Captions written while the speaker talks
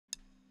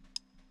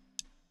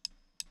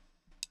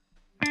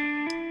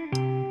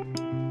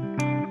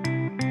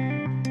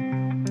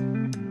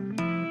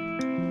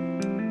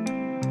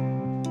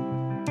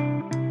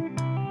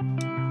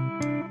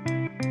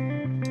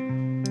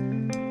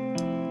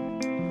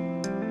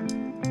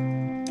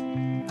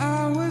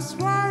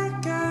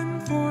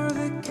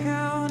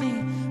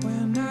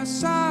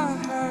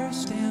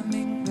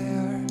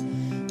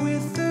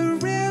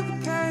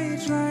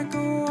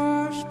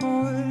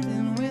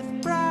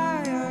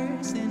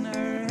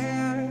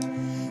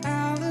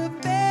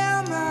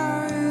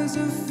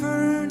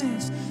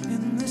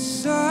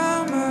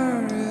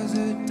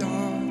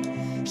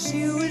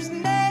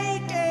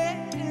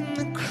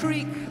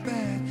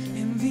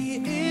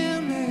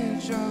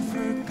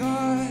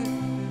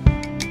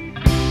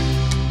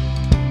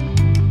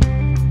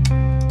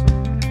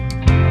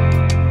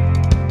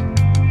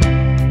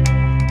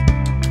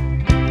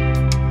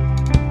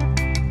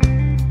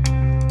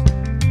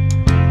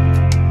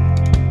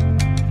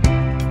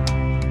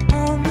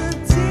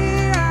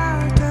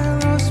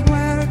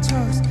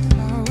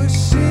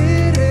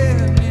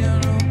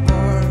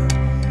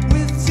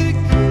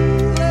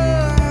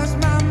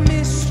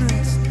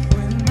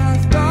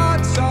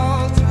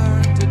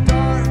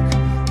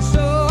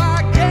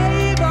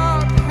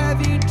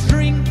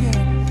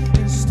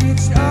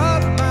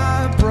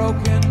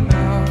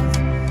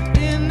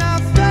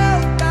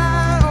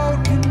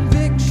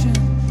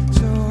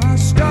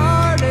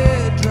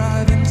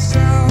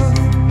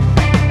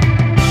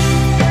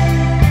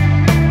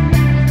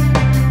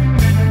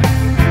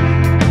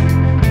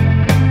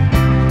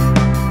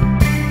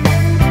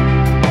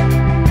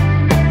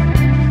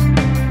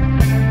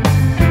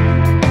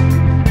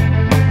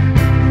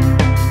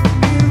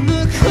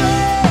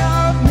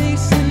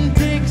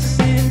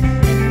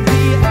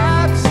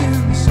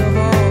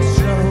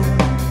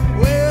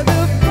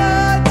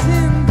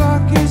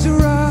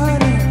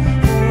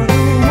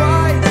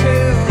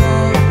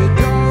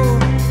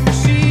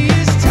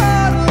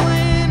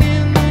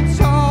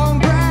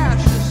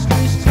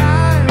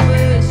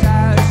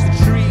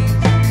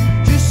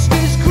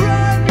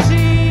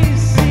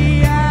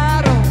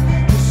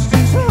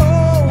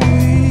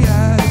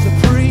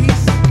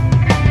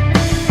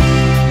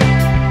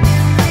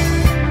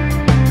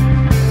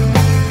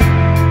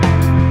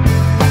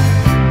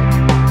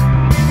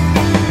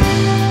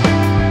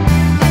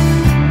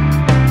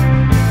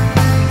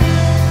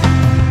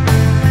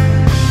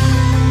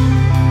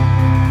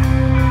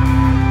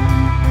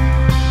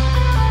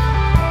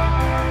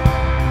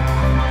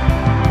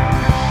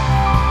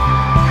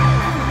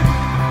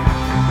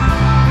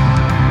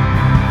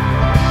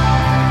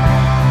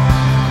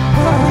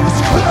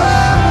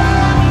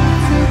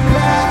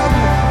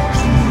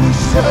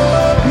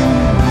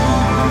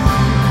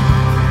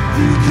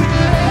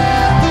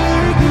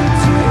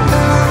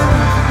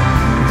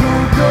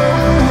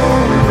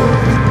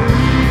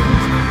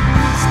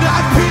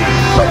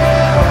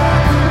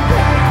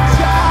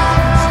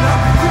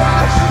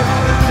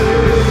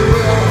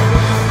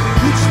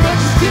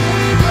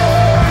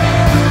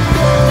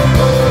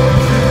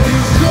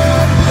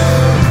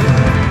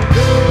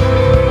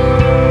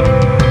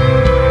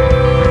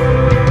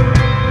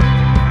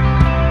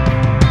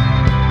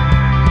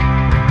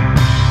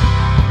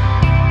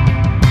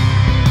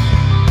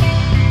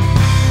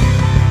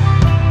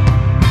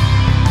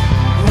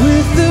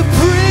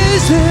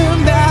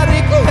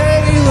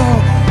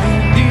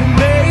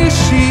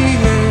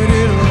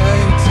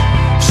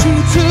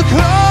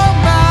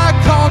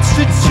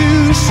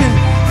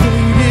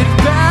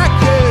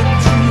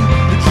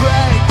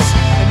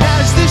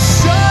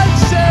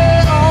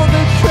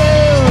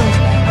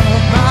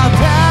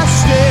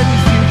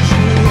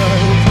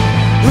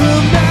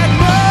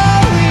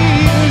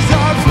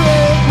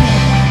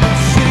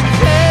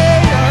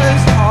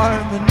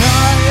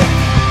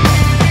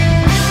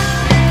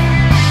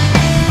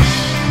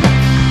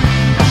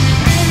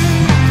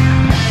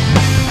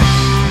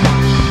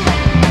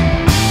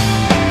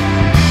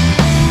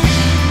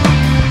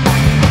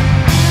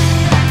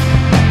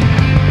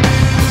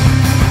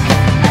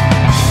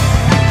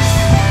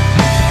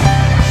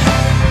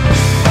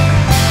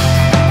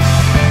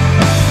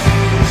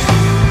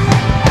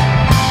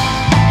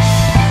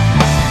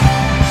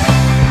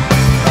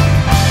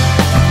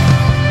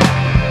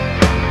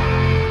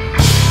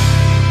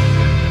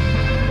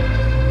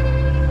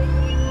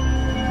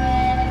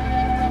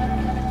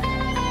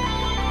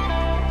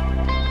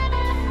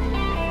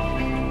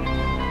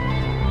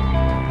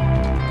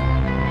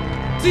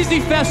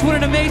ZZ Fest, what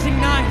an amazing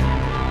night.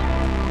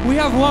 We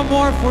have one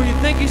more for you.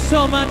 Thank you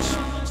so much.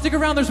 Stick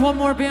around, there's one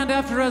more band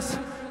after us.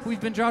 We've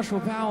been Joshua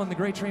Powell and the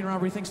Great Train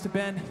Robbery. Thanks to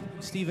Ben,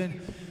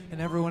 Steven,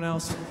 and everyone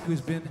else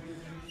who's been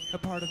a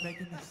part of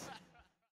making this.